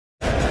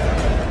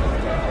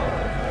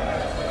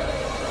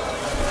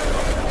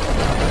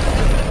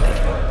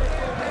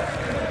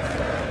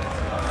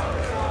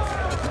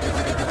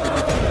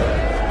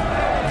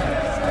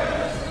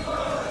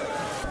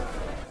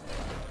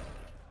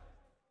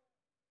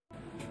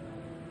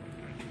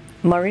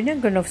Marina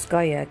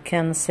Granovskaia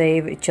can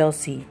save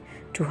Chelsea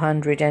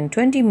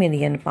 £220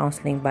 million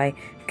link by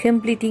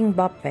completing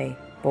Mbappe,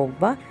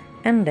 Pogba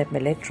and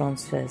Dembele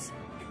transfers.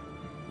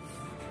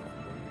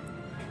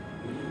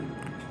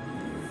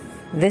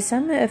 The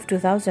summer of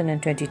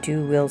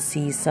 2022 will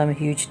see some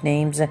huge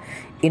names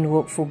in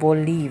world football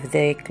leave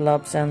their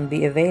clubs and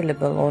be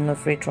available on a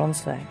free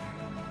transfer.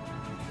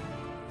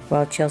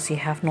 While Chelsea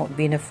have not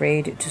been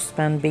afraid to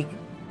spend big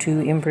to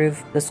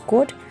improve the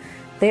squad,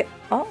 they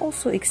are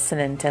also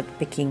excellent at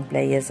picking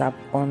players up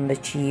on the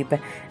cheap,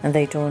 and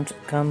they don't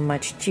come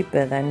much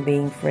cheaper than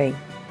being free.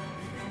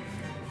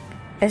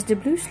 As the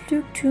Blues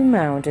look to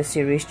mount a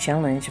serious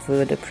challenge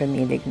for the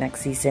Premier League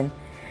next season,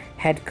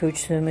 head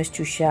coach Thomas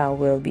Tuchel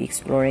will be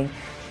exploring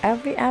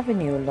every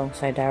avenue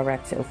alongside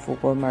Director of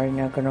Football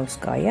Marina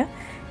Granovskaia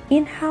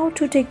in how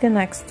to take the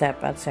next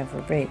step at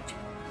Stamford Bridge.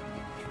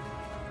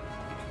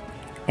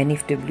 And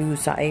if the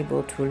Blues are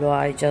able to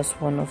lure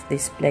just one of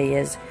these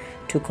players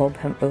to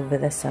Cobham over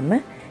the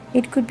summer,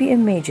 it could be a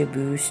major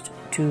boost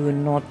to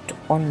not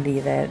only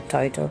their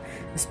title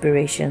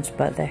aspirations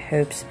but their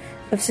hopes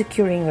of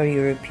securing a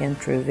European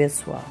trophy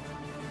as well.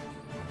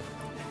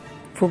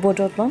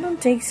 Football.London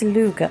takes a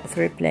look at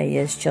 3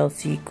 players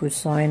Chelsea could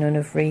sign on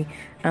a free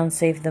and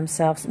save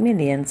themselves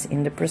millions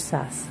in the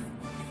process.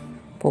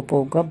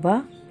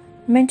 Pogba,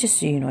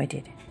 Manchester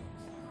United.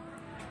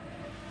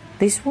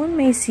 This one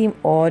may seem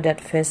odd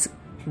at first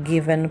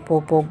given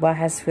Pogba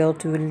has failed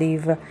to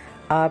live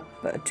up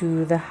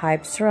to the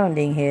hype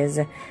surrounding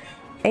his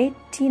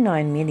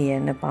 £89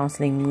 million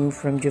move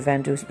from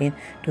Juventus in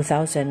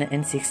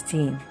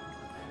 2016.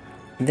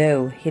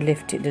 Though he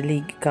lifted the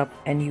League Cup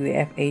and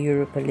UEFA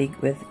Europa League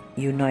with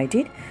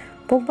United,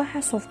 Pogba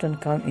has often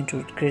come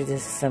into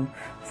criticism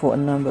for a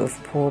number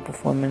of poor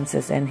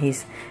performances and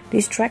his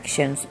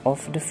distractions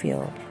off the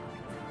field.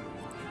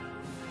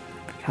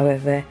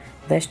 However,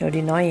 there's no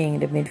denying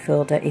the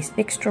midfielder is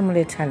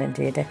extremely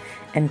talented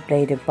and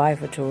played a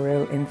pivotal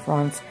role in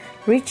France,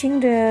 reaching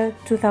the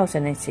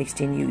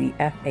 2016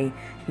 UEFA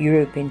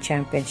European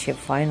Championship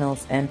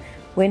finals and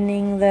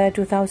winning the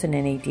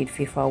 2018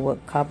 FIFA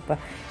World Cup,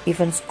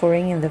 even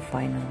scoring in the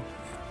final.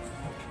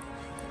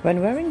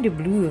 When wearing the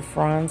blue of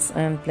France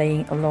and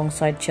playing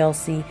alongside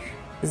Chelsea's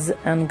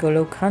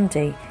N'Golo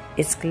Kante,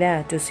 it's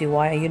clear to see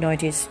why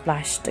United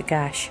splashed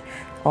cash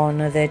on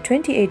the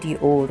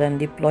 28-year-old and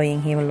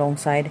deploying him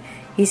alongside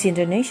his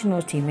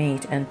international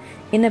teammate and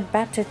in a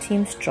better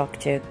team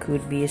structure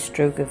could be a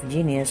stroke of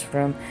genius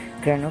from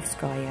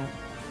Granovskaia.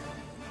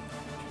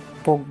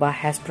 Pogba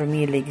has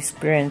Premier League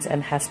experience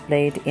and has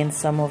played in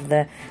some of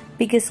the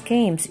biggest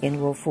games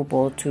in world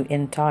football to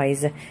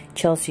entice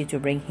Chelsea to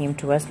bring him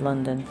to West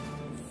London.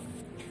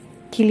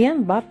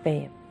 Kylian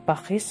Mbappe,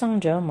 Paris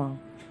Saint-Germain.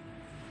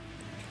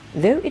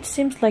 Though it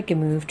seems like a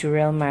move to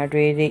Real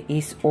Madrid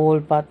is all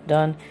but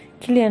done,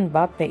 Kylian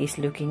Mbappe is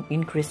looking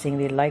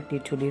increasingly likely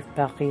to leave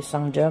Paris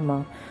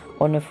Saint-Germain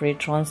on a free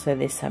transfer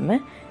this summer,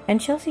 and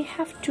Chelsea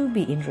have to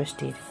be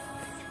interested.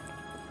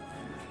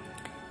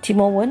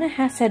 Timo Werner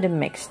has had a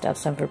mixed at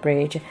Stamford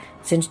Bridge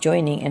since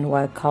joining, and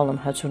while Callum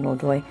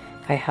Hudson-Odoi,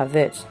 Kai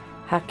Havertz,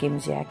 Hakim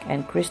Ziyech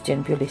and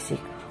Christian Pulisic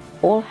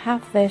all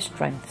have their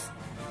strengths,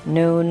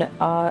 none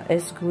are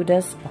as good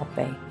as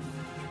Mbappe.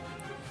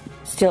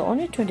 Still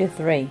only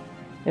 23,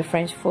 the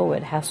French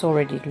forward has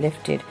already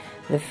lifted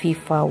the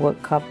FIFA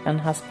World Cup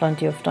and has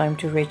plenty of time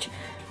to reach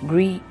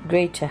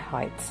greater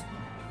heights.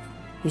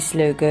 His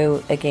slow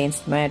goal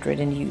against Madrid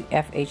in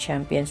UEFA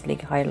Champions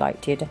League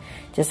highlighted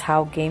just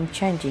how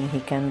game-changing he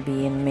can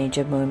be in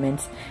major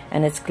moments,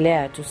 and it's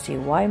clear to see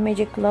why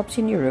major clubs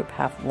in Europe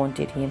have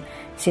wanted him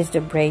since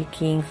the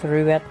breaking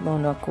through at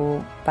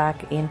Monaco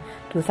back in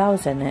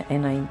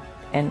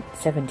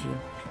 2017.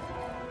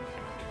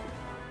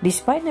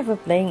 Despite never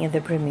playing in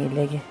the Premier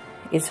League,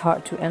 it's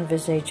hard to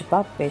envisage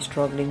Mbappe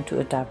struggling to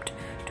adapt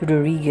to the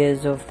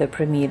rigors of the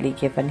Premier League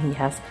given he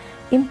has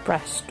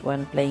impressed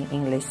when playing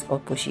English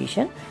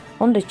opposition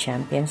on the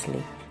Champions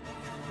League.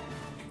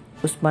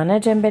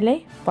 Ousmane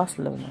Dembele,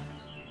 Barcelona.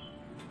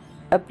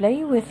 A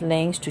player with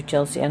links to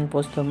Chelsea and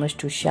both Thomas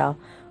Tuchel,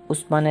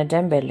 Ousmane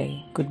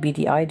Dembele could be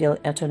the ideal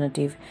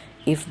alternative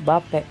if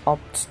Mbappe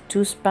opts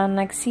to spend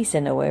next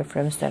season away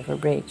from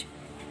Stamford Bridge.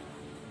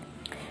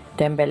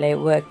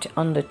 Dembele worked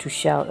under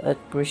Tuchel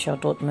at Borussia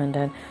Dortmund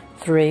and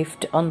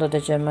thrived under the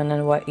German,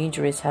 and while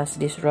injuries has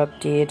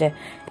disrupted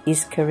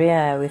his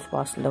career with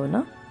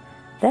Barcelona,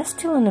 there's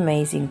still an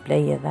amazing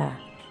player there.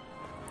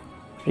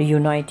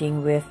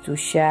 Reuniting with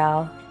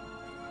Tuchel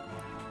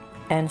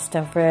and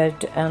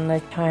Stamford and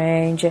a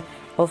change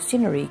of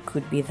scenery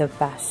could be the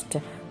best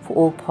for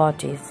all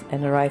parties,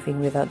 and arriving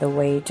without the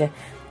weight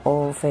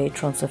of a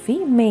transfer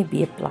fee may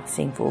be a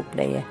blessing for a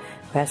player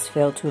who has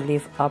failed to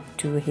live up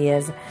to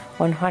his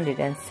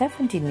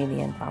 £170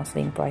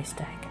 million price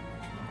tag.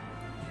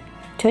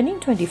 Turning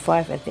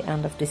 25 at the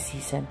end of the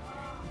season,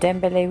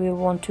 Dembele will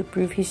want to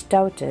prove his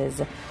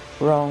doubters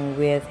wrong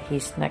with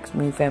his next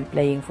move and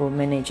playing for a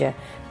manager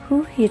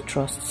who he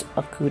trusts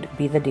could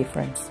be the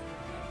difference.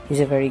 He's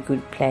a very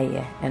good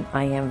player, and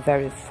I am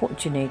very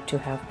fortunate to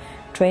have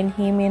trained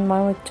him in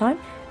my time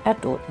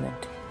at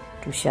Dortmund,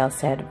 Tuchel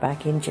said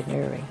back in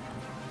January.